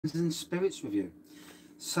and spirits review.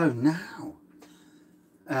 So now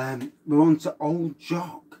we're on to Old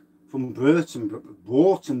Jock from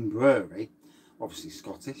Broughton Brewery, obviously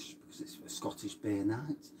Scottish because it's a Scottish beer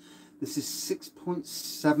night. This is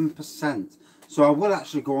 6.7%. So I will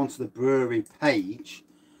actually go onto the brewery page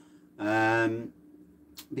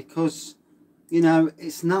because, you know,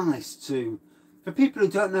 it's nice to, for people who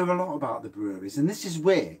don't know a lot about the breweries, and this is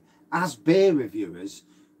where, as beer reviewers,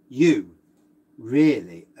 you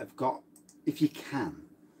really have got, if you can,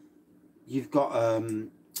 you've got,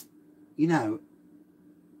 you know,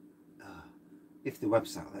 if the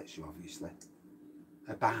website lets you, obviously,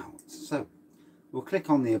 about. So we'll click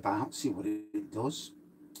on the about, see what it does.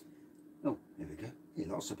 Oh, here we go. Hey,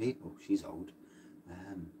 lots of people. She's old.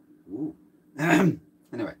 Ooh.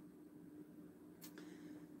 Anyway.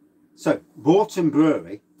 So, Broughton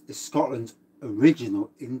Brewery is Scotland's original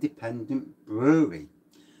independent brewery,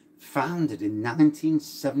 founded in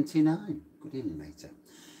 1979. Good evening, later.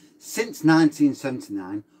 Since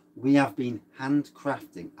 1979, we have been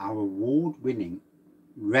handcrafting our award-winning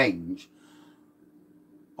range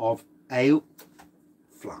of ales,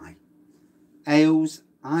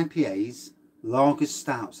 IPAs, lagers,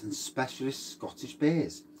 stouts and specialist Scottish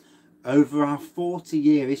beers. Over our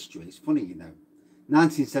 40-year history, it's funny, you know,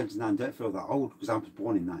 1979, don't feel that old because I was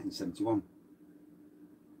born in 1971.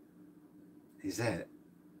 Is it?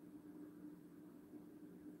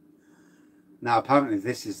 Now, apparently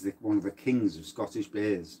this is one of the kings of Scottish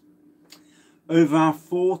beers. Over our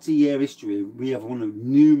 40-year history, we have won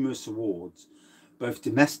numerous awards, both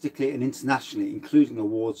domestically and internationally, including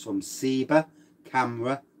awards from SEBA,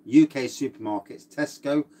 CAMRA, UK Supermarkets,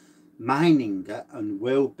 Tesco, Meininger and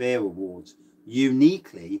World Beer Awards.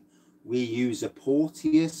 Uniquely, we use a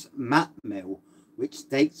Porteous mat mill, which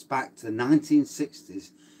dates back to the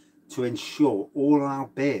 1960s, to ensure all our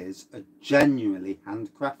beers are genuinely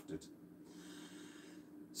handcrafted.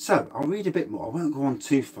 So, I'll read a bit more. I won't go on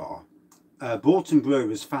too far. Broughton Brewery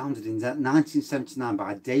was founded in 1979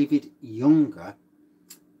 by David Younger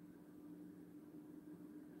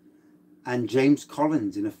and James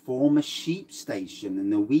Collins in a former sheep station in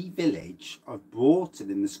the wee village of Broughton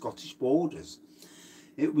in the Scottish borders.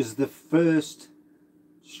 It was the first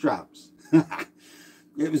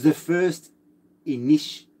it was the first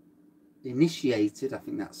initiated, I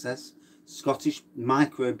think that says, Scottish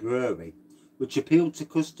microbrewery, which appealed to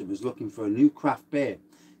customers looking for a new craft beer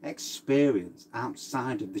experience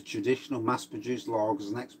outside of the traditional mass-produced lagers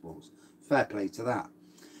and exports. Fair play to that.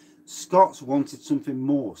 Scots wanted something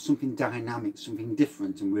more, something dynamic, something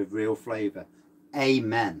different and with real flavour.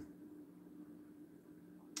 Amen.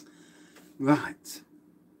 Right.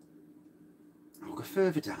 I'll go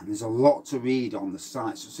further down. There's a lot to read on the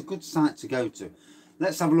site, so it's a good site to go to.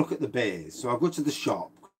 Let's have a look at the beers. So I'll go to the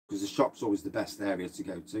shop, because the shop's always the best area to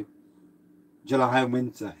go to. July and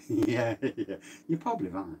winter. yeah, you're probably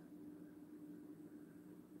right.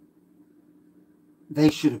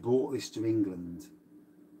 They should have brought this to England.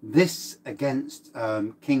 This against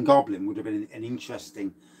King Goblin would have been an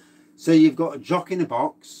interesting. So you've got a Jock in a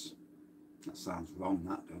box. That sounds wrong,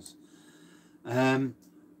 that does.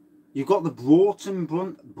 You've got the Broughton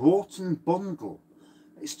bundle.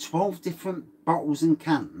 It's 12 different bottles and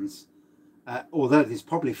cans, although there's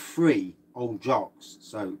probably 3 Old Jocks,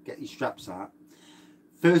 so get your straps out.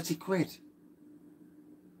 30 quid.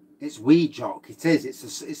 It's wee Jock. It is.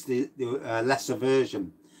 It's the lesser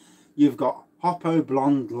version. You've got Hoppo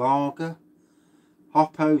Blonde Lager,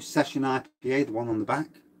 Hoppo Session IPA, the one on the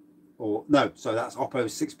back, or no, so that's Hoppo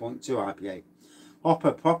 6.2 IPA,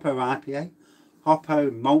 Hoppo Proper IPA,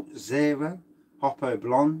 Hoppo Malt Zero, Hoppo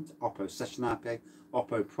Blonde, Hoppo Session IPA,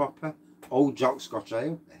 Hoppo Proper, Old Jock Scotch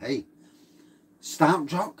Ale, hey, Stout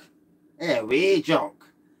Jock, yeah, wee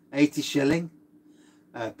Jock, 80 shilling,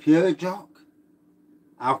 Pure Jock,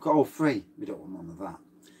 alcohol free, we don't want none of that.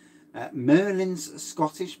 Merlin's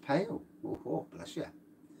Scottish Pale. Oh, bless you.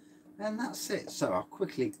 And that's it. So I'll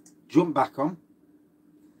quickly jump back on.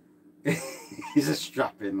 He's a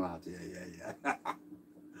strapping lad. Yeah.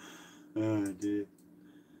 Oh dear.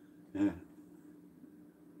 Yeah.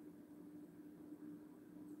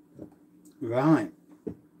 Right.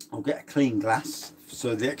 I'll get a clean glass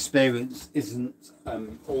so the experience isn't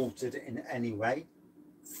altered in any way.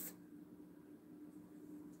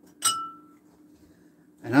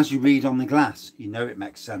 And as you read on the glass, you know it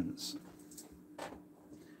makes sense.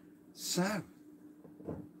 So,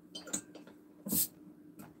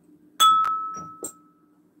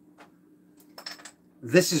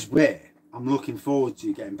 this is where I'm looking forward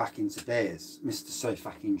to getting back into beers, Mr. So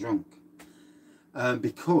Fucking Drunk.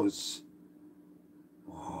 Because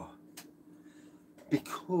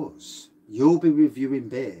you'll be reviewing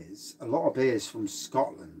beers, a lot of beers from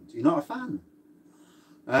Scotland. You're not a fan.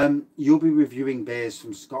 You'll be reviewing beers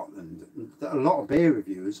from Scotland that a lot of beer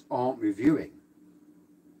reviewers aren't reviewing.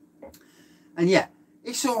 And yeah,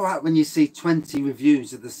 it's all right when you see 20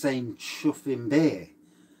 reviews of the same chuffing beer.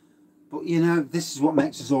 But you know, this is what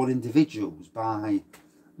makes us all individuals, by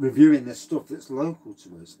reviewing the stuff that's local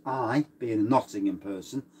to us. I, being a Nottingham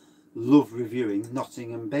person, love reviewing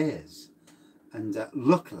Nottingham beers. And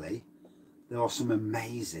luckily, there are some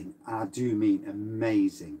amazing, I do mean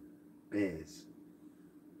amazing, beers.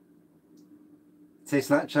 Tastes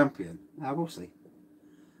like a champion. I will see.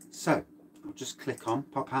 So, I'll just click on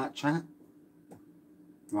pop out chat.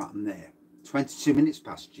 Right, I'm there. 22 minutes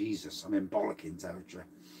past. Jesus, I'm in bollocking territory.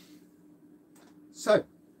 So,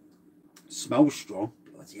 smells strong.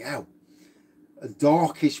 Bloody hell. A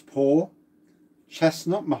darkish pour.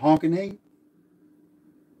 Chestnut, mahogany.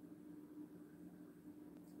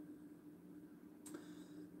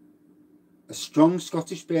 A strong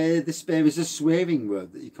Scottish beer. This beer is a swearing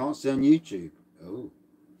word that you can't see on YouTube. Oh.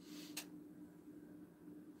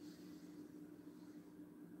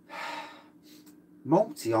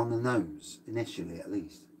 Malty on the nose, initially at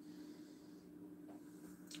least.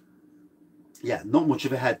 Yeah, not much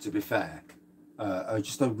of a head, to be fair.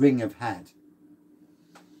 Just a ring of head.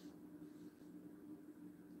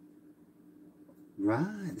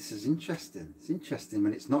 Right, this is interesting. It's interesting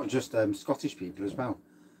when it's not just Scottish people as well.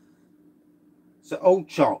 So Old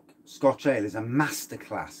Jock Scotch Ale is a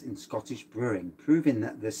masterclass in Scottish brewing, proving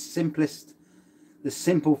that the simple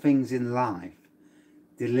things in life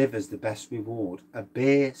delivers the best reward. A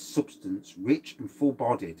beer substance rich and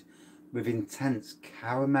full-bodied, with intense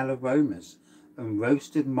caramel aromas and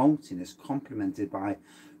roasted maltiness, complemented by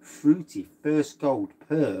fruity First Gold,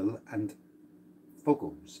 Perle and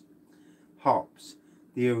Fuggles hops.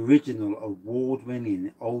 The original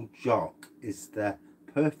award-winning Old Jock is the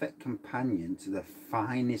perfect companion to the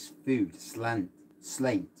finest food, slaint,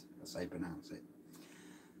 that's how you pronounce it.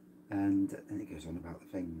 And it goes on about the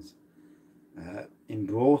things. In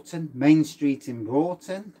Broughton, Main Street in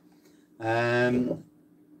Broughton,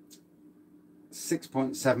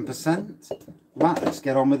 6.7%. Right, let's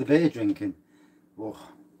get on with the beer drinking. Oh,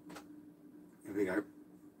 here we go.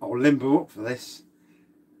 I'll limber up for this.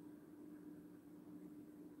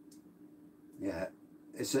 Yeah,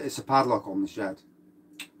 it's a padlock on the shed.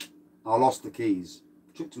 I lost the keys.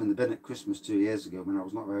 Chucked them in the bin at Christmas 2 years ago when I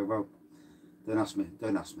was not very well. Don't ask me.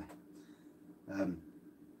 Don't ask me.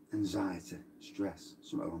 Anxiety, stress,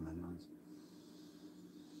 something along those lines.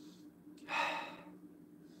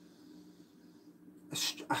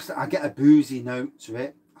 I get a boozy note to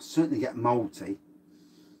it. I certainly get malty.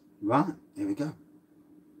 Right, here we go.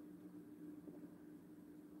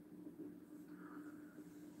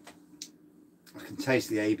 I can taste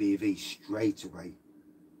the ABV straight away.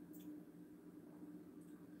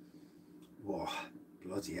 Whoa,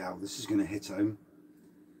 bloody hell, this is going to hit home.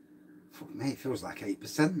 Fuck me, it feels like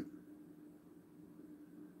 8%.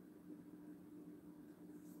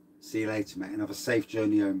 See you later, mate, and have a safe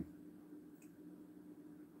journey home.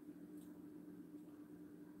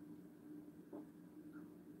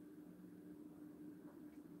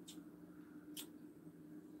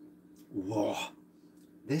 Whoa,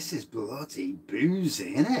 this is bloody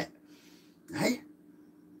boozy, isn't it? Hey,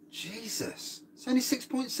 Jesus, it's only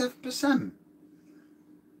 6.7%.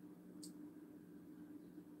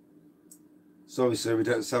 Sorry, sir, we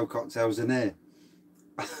don't sell cocktails in here.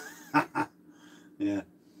 Yeah.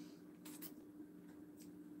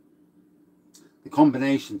 The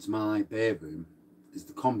combination to my beer room is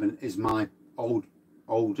my old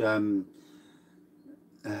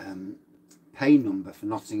pay number for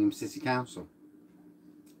Nottingham City Council.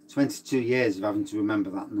 22 years of having to remember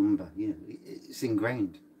that number. Yeah, it's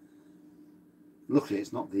ingrained. Luckily,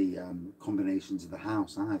 it's not the combinations of the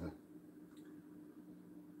house either.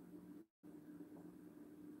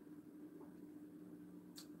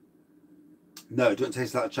 No, it don't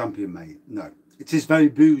taste like a champion, mate. No, it is very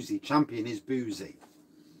boozy. Champion is boozy,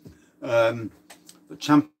 but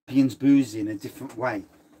champion's boozy in a different way.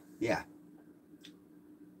 Yeah.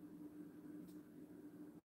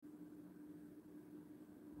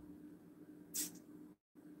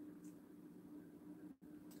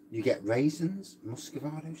 You get raisins,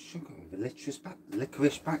 muscovado, sugar with a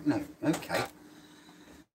licorice back note. Okay.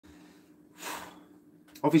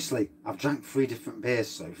 Obviously, I've drank 3 different beers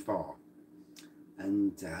so far,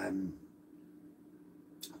 and I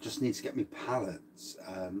just need to get my palates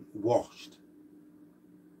washed.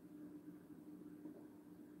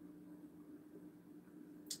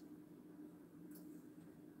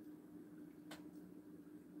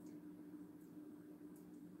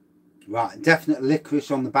 Right, definite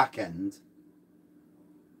licorice on the back end.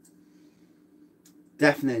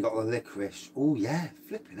 Definitely got the licorice. Oh yeah,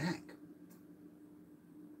 flipping heck.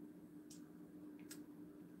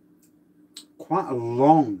 Quite a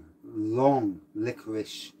long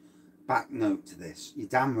licorice back note to this. You're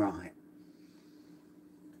damn right.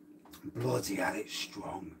 Bloody hell, it's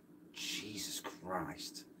strong. Jesus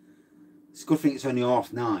Christ. It's a good thing it's only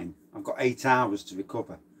 9:30. I've got 8 hours to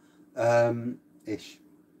recover. Ish.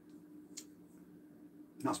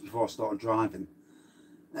 That's before I started driving.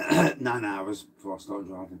 9 hours before I started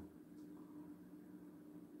driving.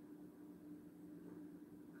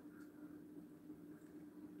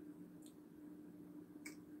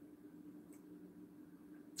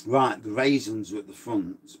 Right, the raisins are at the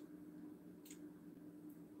front.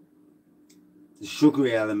 The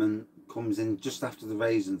sugary element comes in just after the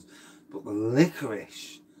raisins, but the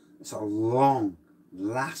licorice, it's a long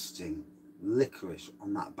lasting licorice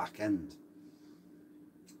on that back end.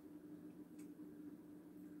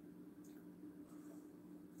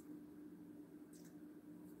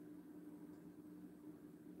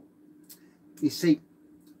 You see,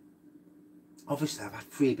 obviously I've had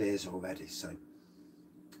 3 beers already, so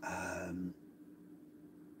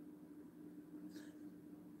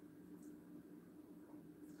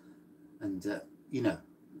you know,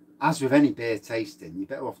 as with any beer tasting, you're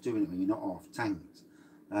better off doing it when you're not half tanked.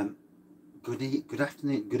 Good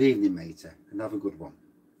afternoon, good evening, matey, and have a good one.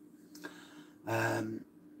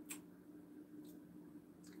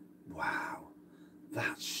 Wow,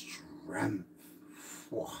 that strength.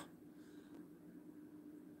 Whoa.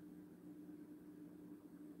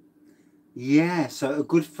 Yeah, so a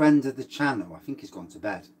good friend of the channel, I think he's gone to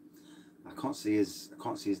bed. I can't see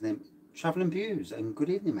his name. Travelling Views, and good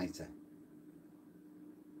evening, matey.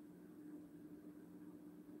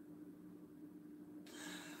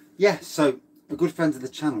 Yeah, so a good friend of the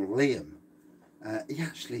channel, Liam, he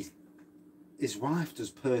actually, his wife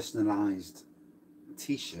does personalised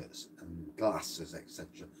t-shirts and glasses,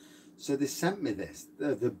 etc. So they sent me this.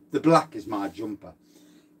 The black is my jumper.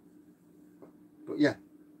 But yeah,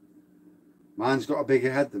 mine's got a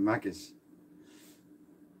bigger head than Wraggys.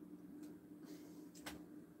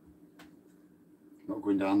 Not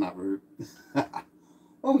going down that route.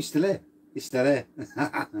 Oh, he's still here. He's still here.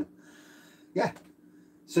 Yeah.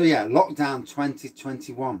 So yeah, lockdown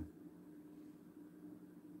 2021.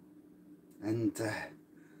 And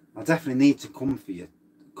I definitely need to come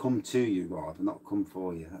to you rather, not come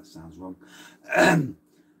for you. That sounds wrong.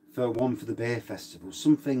 For the beer festival,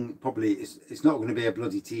 something probably it's not going to be a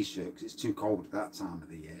bloody t-shirt because it's too cold at that time of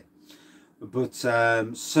the year. But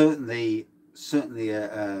certainly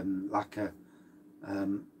like a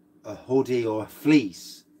hoodie or a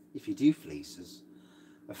fleece, if you do fleeces,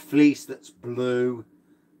 a fleece that's blue,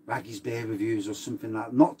 Wraggys Beer Reviews or something like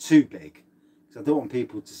that. Not too big, because I don't want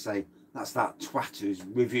people to say that's that twat who's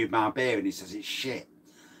reviewed my beer and he says it's shit.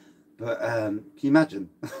 But can you imagine?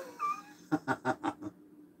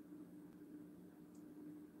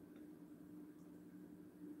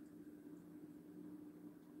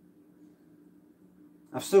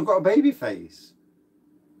 I've still got a baby face.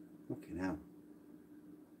 Fucking hell.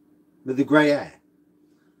 With the grey hair.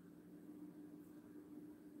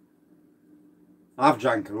 I've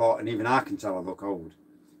drank a lot and even I can tell I look old.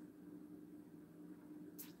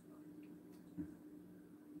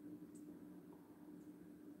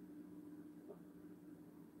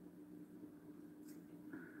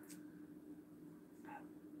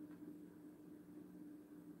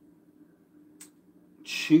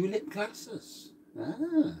 Tulip glasses.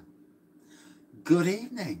 Ah. Good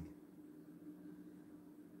evening.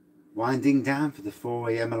 Winding down for the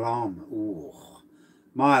 4 AM alarm. Ooh.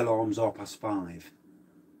 My alarm's 5:30.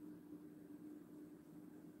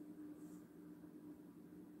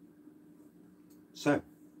 So,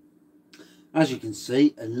 as you can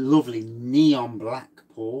see, a lovely neon black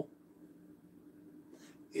pour.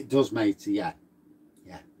 It does, matey, yeah.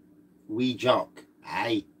 Yeah. Wee Jock.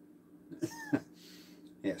 Hey.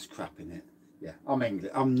 Yeah, it's crap in it. Yeah, I'm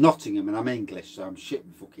English. I'm Nottingham and I'm English, so I'm shit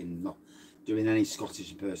fucking not doing any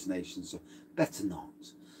Scottish impersonations, so better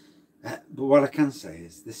not. But what I can say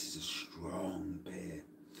is this is a strong beer.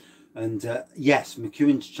 And yes,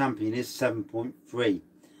 McEwen's Champion is 7.3.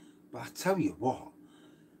 But I tell you what,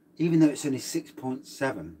 even though it's only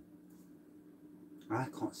 6.7, I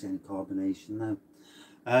can't see any carbonation now.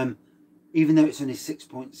 Even though it's only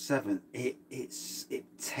 6.7, it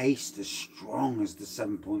tastes as strong as the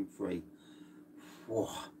 7.3. Whoa.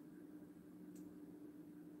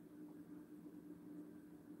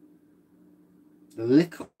 The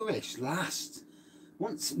licorice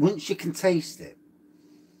once you can taste it.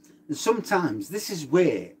 And sometimes this is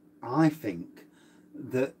where I think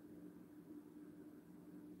that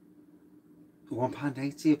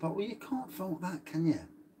 £1.80 a bottle, you can't fault that, can you?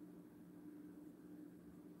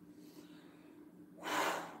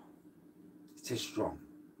 It is strong.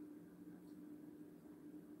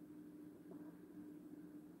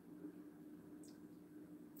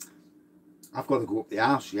 I've got to go up the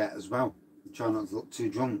house yet as well. Try not to look too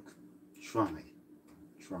drunk. Try.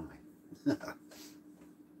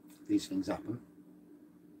 These things happen.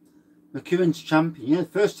 McEwen's Champion. You know, the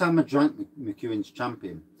first time I drank McEwen's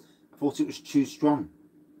Champion, I thought it was too strong.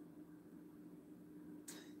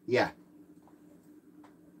 Yeah.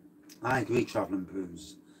 I agree, Travelling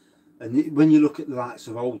Brews. And when you look at the likes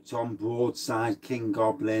of Old Tom, Broadside, King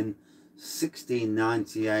Goblin,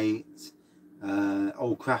 1698,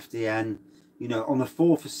 Old Crafty N, you know, on a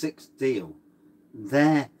 4 for $6 deal,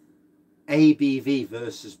 their ABV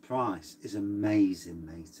versus price is amazing,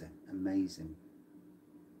 matey. Amazing.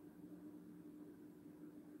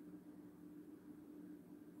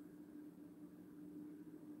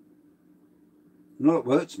 You're not at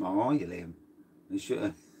work tomorrow, are you, Liam? You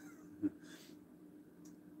should.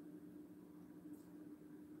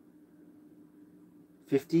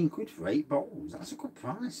 15 quid for 8 bottles. That's a good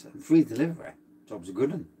price. And free delivery. Job's a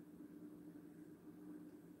good one.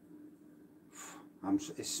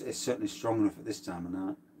 It's certainly strong enough at this time of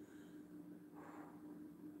night.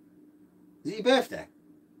 Is it your birthday?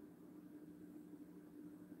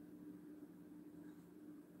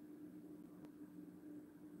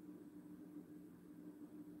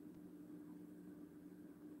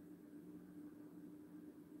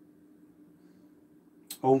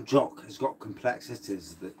 Old Jock has got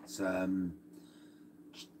complexities that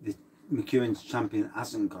the McEwen's Champion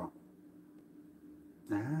hasn't got.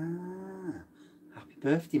 Ah, happy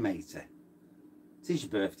birthday, matey. It is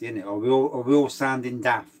your birthday, isn't it? Are we all sounding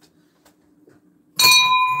daft?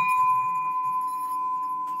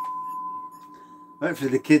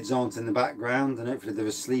 Hopefully the kids aren't in the background, and hopefully they're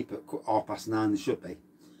asleep at 9:30. They should be.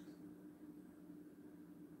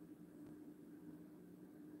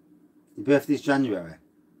 Your birthday's January.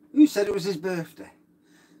 Who said it was his birthday?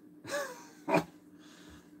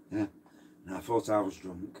 Yeah, I thought I was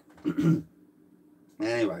drunk.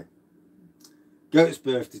 Anyway, Goat's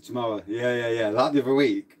birthday tomorrow. Yeah. That the other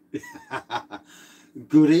week.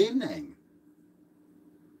 Good evening.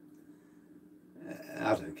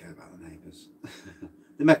 I don't care about the neighbours.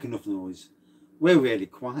 They make enough noise. We're really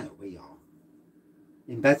quiet, we are.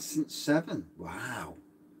 In bed since 7. Wow.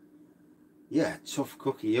 Yeah, tough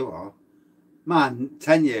cookie you are. Man,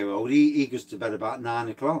 10-year-old, he goes to bed about 9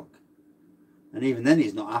 o'clock. And even then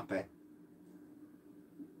he's not happy.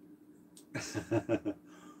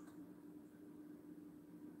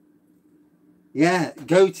 Yeah,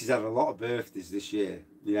 Goaty's had a lot of birthdays this year.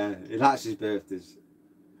 Yeah, he likes his birthdays.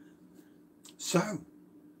 So,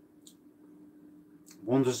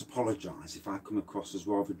 one does apologise if I come across as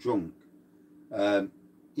rather drunk. Yeah,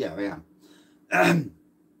 I am.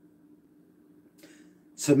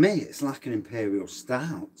 To me, it's like an Imperial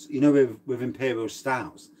Stout. You know, with Imperial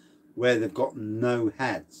Stouts, where they've got no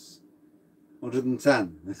heads.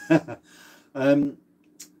 110.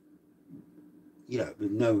 You know,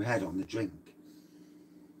 with no head on the drink.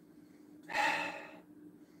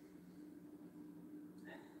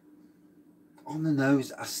 On the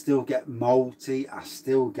nose, I still get malty. I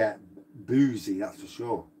still get boozy, that's for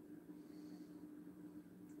sure.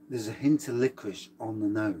 There's a hint of licorice on the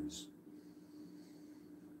nose.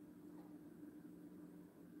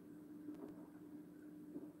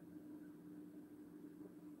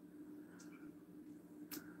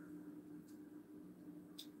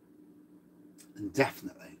 And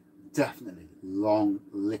definitely long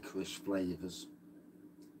licorice flavours.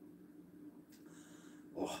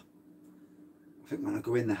 Oh, I think when I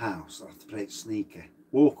go in the house, I have to play it sneaky.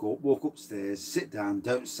 Walk upstairs, sit down,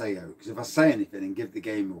 don't say out, because if I say anything and give the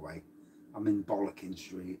game away, I'm in bollocking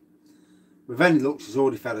street. With any luck, she's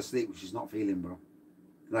already fell asleep, which she's not feeling well.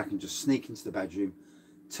 And I can just sneak into the bedroom,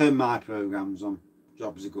 turn my programmes on.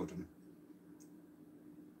 Job's a good one.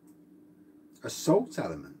 A salt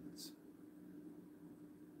element.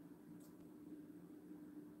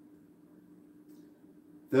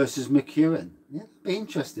 Versus McEwen. Yeah, it'd be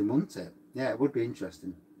interesting, wouldn't it? Yeah, it would be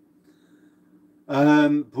interesting.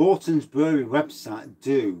 Broughton Brewery website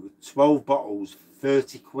do 12 bottles,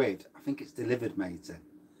 30 quid. I think it's delivered, matey.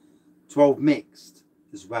 12 mixed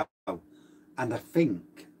as well. And I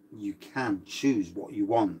think you can choose what you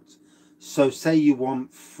want. So say you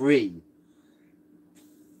want 3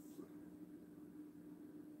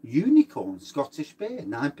 Unicorn Scottish beer,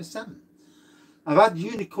 9%. I've had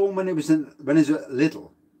Unicorn when it was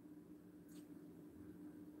little.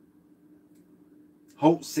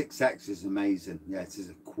 Holt 6X is amazing. Yeah, it is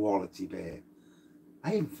a quality beer.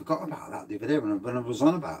 I even forgot about that the other day when I was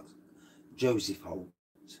on about Joseph Holt.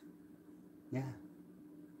 Yeah.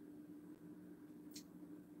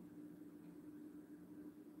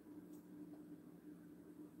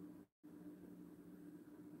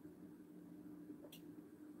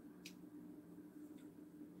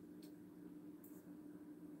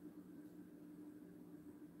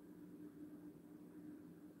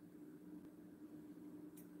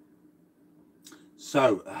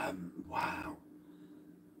 So, wow.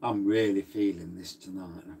 I'm really feeling this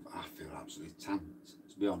tonight. I feel absolutely tanked,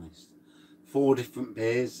 to be honest. 4 different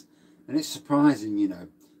beers, and it's surprising, you know.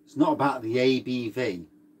 It's not about the ABV.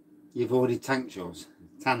 You've already tanned yours.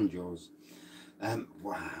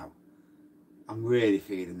 Wow, I'm really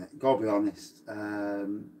feeling it. Gotta be honest.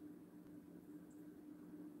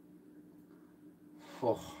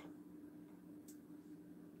 Oh,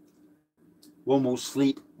 one will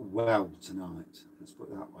sleep well tonight. Let's put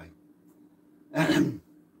it that way.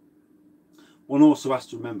 One also has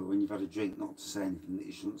to remember when you've had a drink not to say anything that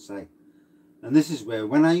you shouldn't say. And this is where,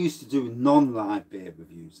 when I used to do non-live beer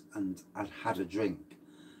reviews and I'd had a drink,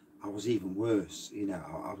 I was even worse. You know,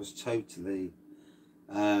 I was totally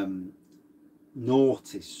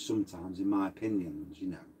naughty sometimes in my opinions, you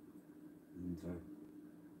know. And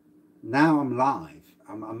now I'm live.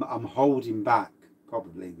 I'm holding back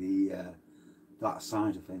probably the that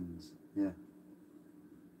side of things. Yeah.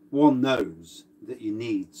 One knows that you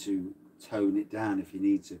need to tone it down if you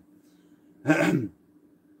need to.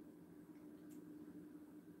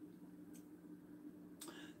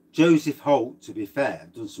 Joseph Holt, to be fair,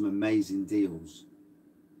 have done some amazing deals.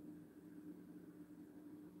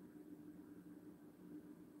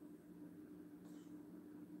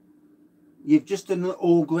 You've just done an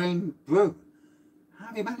all-grain brew. How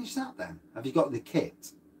have you managed that then? Have you got the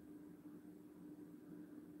kit?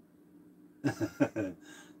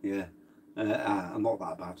 Yeah, I'm not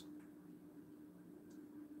that bad.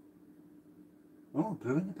 Oh,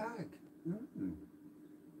 brew in the bag. Mm.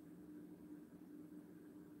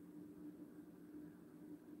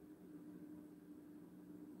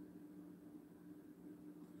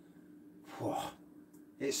 Oh,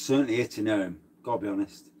 it's certainly hitting home, gotta be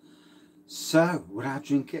honest. So, would I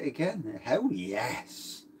drink it again? Hell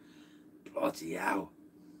yes. Bloody hell.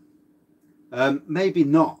 Maybe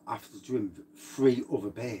not after doing 3 other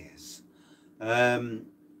beers.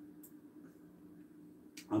 Am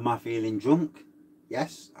I feeling drunk?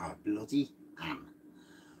 Yes, I bloody am.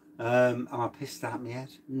 Am I pissed out my head?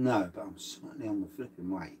 No, but I'm certainly on the flipping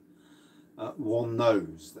way. One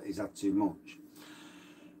knows that he's had too much.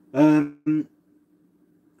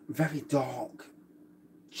 Very dark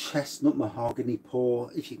chestnut mahogany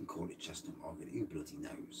pour, if you can call it chestnut mahogany, who bloody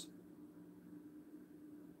knows.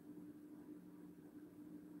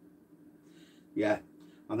 Yeah,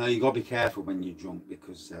 I know you got to be careful when you're drunk,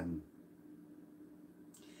 because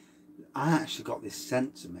I actually got this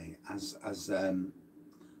sent to me as from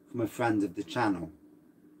a friend of the channel,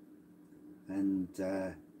 and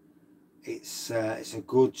it's a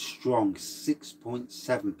good strong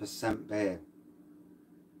 6.7% beer.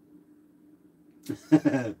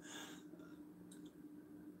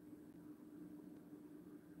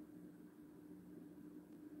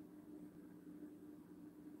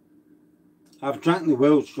 I've drank the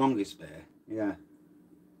world's strongest beer. Yeah.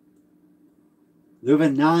 The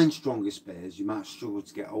other 9 strongest beers you might struggle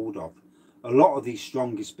to get hold of. A lot of these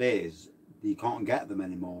strongest beers, you can't get them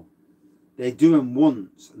anymore. They do them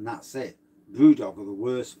once and that's it. Brewdog are the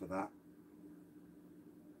worst for that.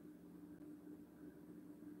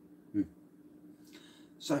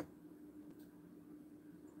 So,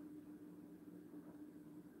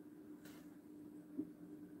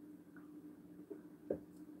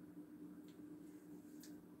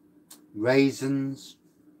 raisins,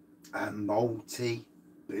 malty,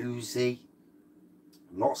 boozy,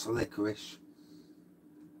 lots of licorice.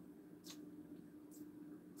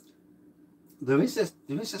 There is a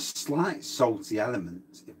slight salty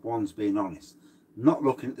element, if one's being honest. I'm not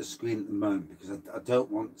looking at the screen at the moment because I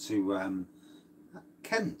don't want to.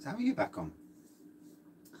 Kent, how are you back on?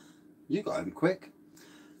 You got him quick.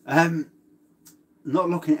 Not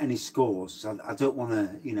looking at any scores, so I don't want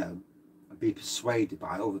to, you know, be persuaded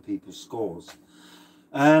by other people's scores.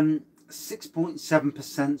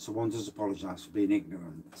 6.7%, so one does apologise for being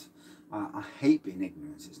ignorant. I hate being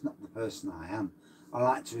ignorant. It's not the person I am. I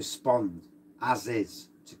like to respond as is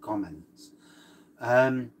to comments.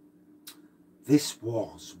 This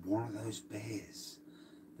was one of those beers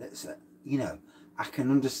that's, you know, I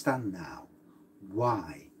can understand now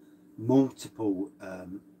why multiple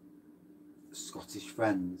Scottish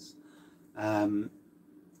friends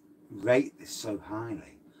rate this so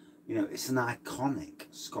highly. You know, it's an iconic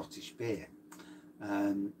Scottish beer.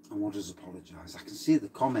 And what does apologise? I can see the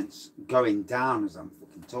comments going down as I'm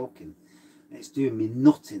fucking talking. And it's doing me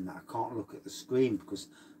nutting that I can't look at the screen because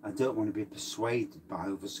I don't want to be persuaded by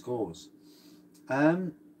other scores.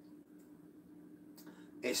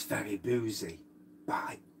 It's very boozy.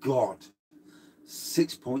 By God.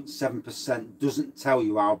 6.7% doesn't tell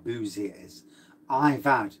you how boozy it is. I've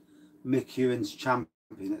had McEwen's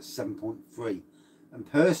Champion at 7.3.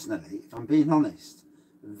 And personally, if I'm being honest,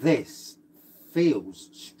 this feels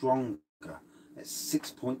stronger at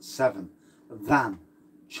 6.7 than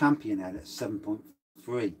Champion Ale at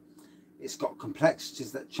 7.3. It's got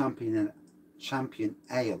complexities that Champion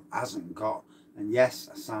Ale hasn't got. And yes,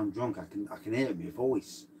 I sound drunk. I can hear it in my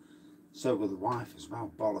voice. So will the wife as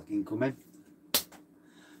well. Bollocking coming.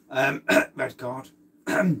 Red card.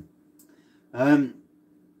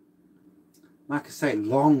 Like I say,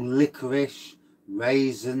 long licorice,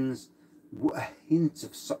 raisins, a hint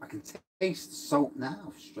of salt. I can taste the salt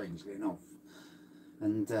now, strangely enough.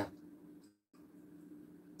 And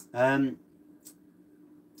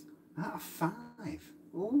out of 5.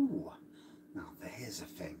 Ooh, now there's a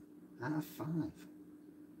thing. Out of 5.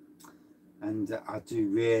 And I do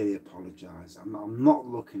really apologise. I'm not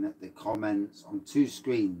looking at the comments on 2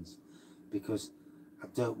 screens because I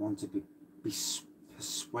don't want to be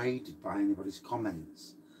persuaded by anybody's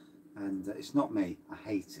comments. And it's not me. I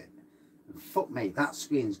hate it. And fuck me, that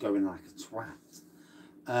screen's going like a twat.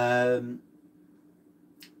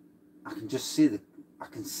 I can just see I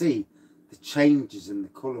can see the changes in the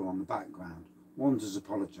colour on the background. One does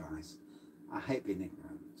apologise. I hate being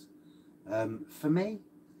ignorant. For me,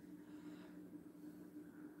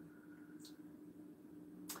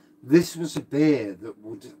 this was a beer that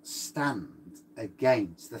would stand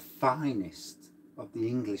against the finest of the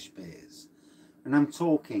English beers. And I'm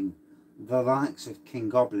talking the likes of King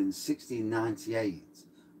Goblin 1698,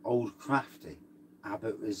 Old Crafty,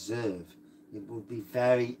 Abbot Reserve. It would be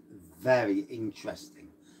very, very interesting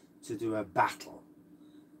to do a battle.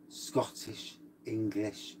 Scottish,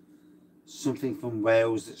 English, something from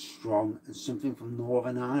Wales that's strong, and something from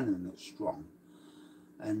Northern Ireland that's strong.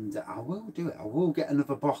 And I will do it. I will get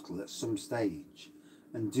another bottle at some stage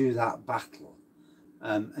and do that battle.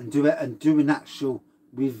 And do an actual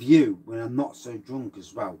review when I'm not so drunk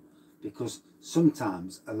as well. Because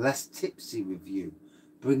sometimes a less tipsy review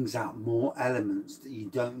brings out more elements that you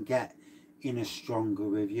don't get in a stronger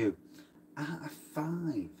review. Out of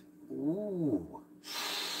 5. Ooh.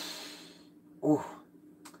 Oh.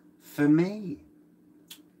 For me,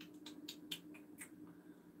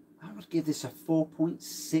 I would give this a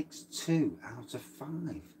 4.62 out of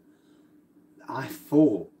 5. I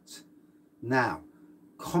thought, now,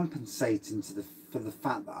 compensating for the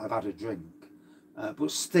fact that I've had a drink, but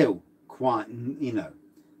still quite, you know,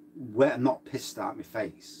 not pissed out my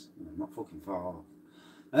face. I'm not fucking far off.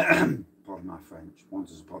 Pardon my French. Want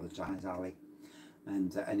to apologise, Ali,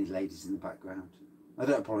 and any ladies in the background. I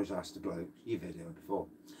don't apologise to blokes. You've heard it before.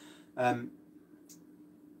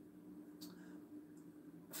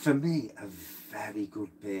 For me, a very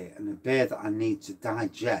good beer, and a beer that I need to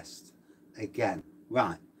digest again.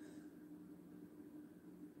 Right.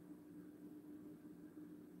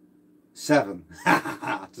 7.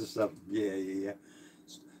 Out of 7. Yeah.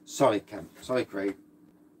 Sorry, Ken. Sorry, Craig.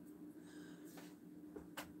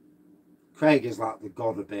 Craig is like the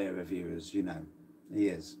god of beer reviewers, you know. He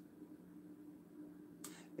is.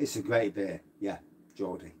 It's a great beer. Yeah,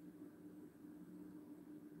 Geordie.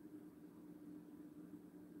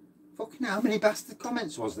 Fucking hell, how many bastard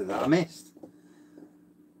comments was there that I missed?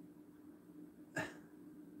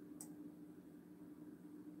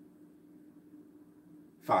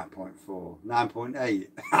 $5.4,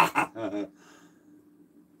 9.8,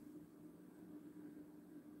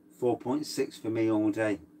 4.6 for me all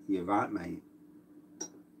day. You're right, mate.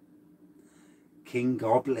 King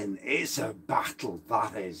Goblin, it's a battle,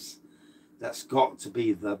 that is. That's got to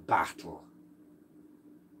be the battle.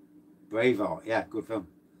 Braveheart, yeah, good film.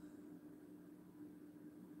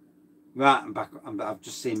 Right, I'm back. I've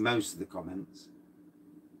just seen most of the comments.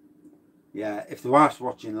 Yeah, if the wife's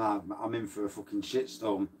watching live, I'm in for a fucking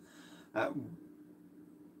shitstorm.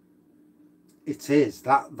 It is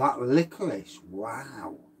that licorice.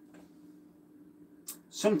 Wow.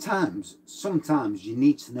 Sometimes you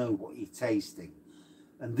need to know what you're tasting,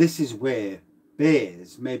 and this is where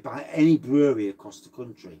beers made by any brewery across the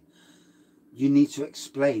country, you need to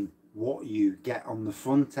explain what you get on the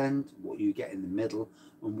front end, what you get in the middle,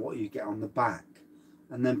 and what you get on the back,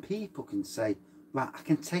 and then people can say, right, I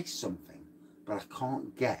can taste something, but I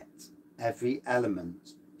can't get every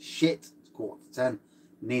element. Shit, it's 9:45.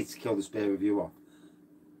 Need to kill this beer review off.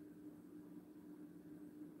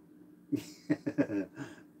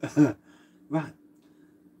 Right.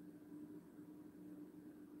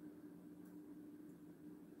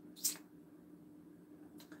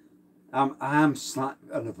 I am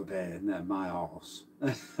another beer. No, my arse.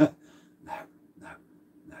 No.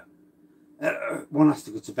 One has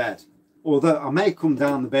to go to bed. Although I may come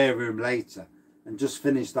down the beer room later and just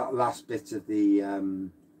finish that last bit of the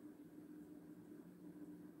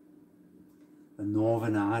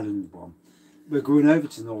Northern Ireland one. We're going over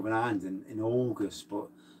to Northern Ireland in August, but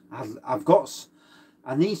I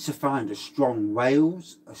need to find a strong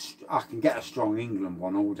Wales. I can get a strong England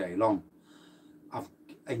one all day long.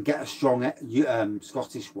 And get a strong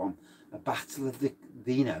Scottish one. A battle of the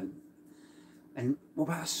you know. And what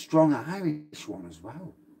about a strong Irish one as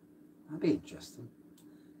well? That'd be interesting,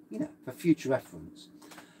 you know, for future reference.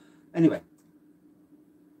 Anyway,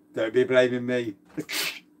 don't be blaming me.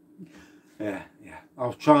 yeah,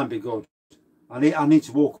 I'll try and be good. I need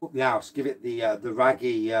to walk up the house, give it the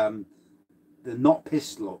raggy, the not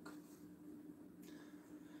pissed look.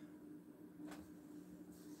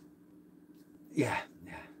 Yeah,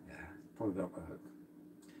 probably not work.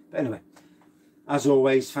 But anyway, as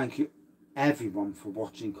always, thank you everyone for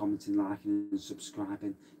watching, commenting, liking and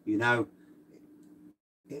subscribing. You know,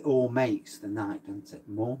 it all makes the night, doesn't it?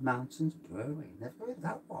 More Mountains Brewery. Never heard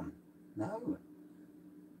that one. No.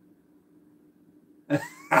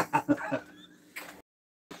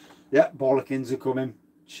 Yeah, bollockins are coming.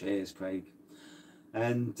 Cheers, Craig.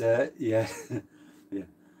 And yeah. Yeah.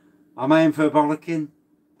 Am I in for a bollockin?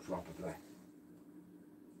 Probably.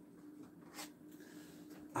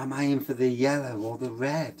 Am I in for the yellow or the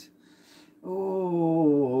red?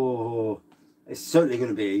 Oh, it's certainly going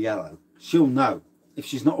to be a yellow. She'll know if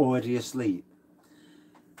she's not already asleep.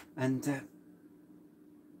 And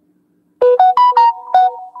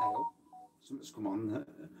oh, something's come on.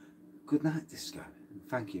 Good night, Disco. And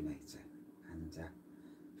thank you, matey. And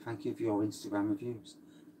thank you for your Instagram reviews.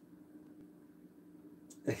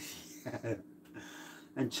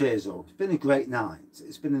 And cheers all. It's been a great night.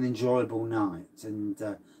 It's been an enjoyable night. And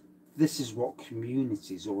this is what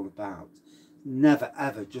community is all about. Never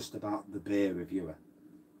ever just about the beer reviewer.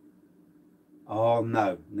 Oh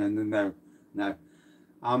no.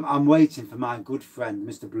 I'm waiting for my good friend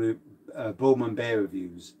Mr. Bullman Beer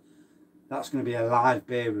Reviews. That's going to be a live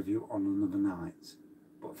beer review on another night.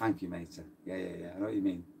 But thank you, matey. Yeah, I know what you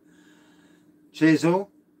mean. Cheers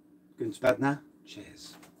all. Going to bed now.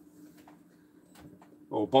 Cheers.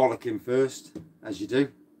 Or bollocking first, as you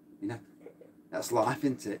do. You know, that's life,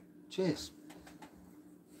 isn't it? Cheers.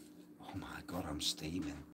 Oh my God, I'm steaming.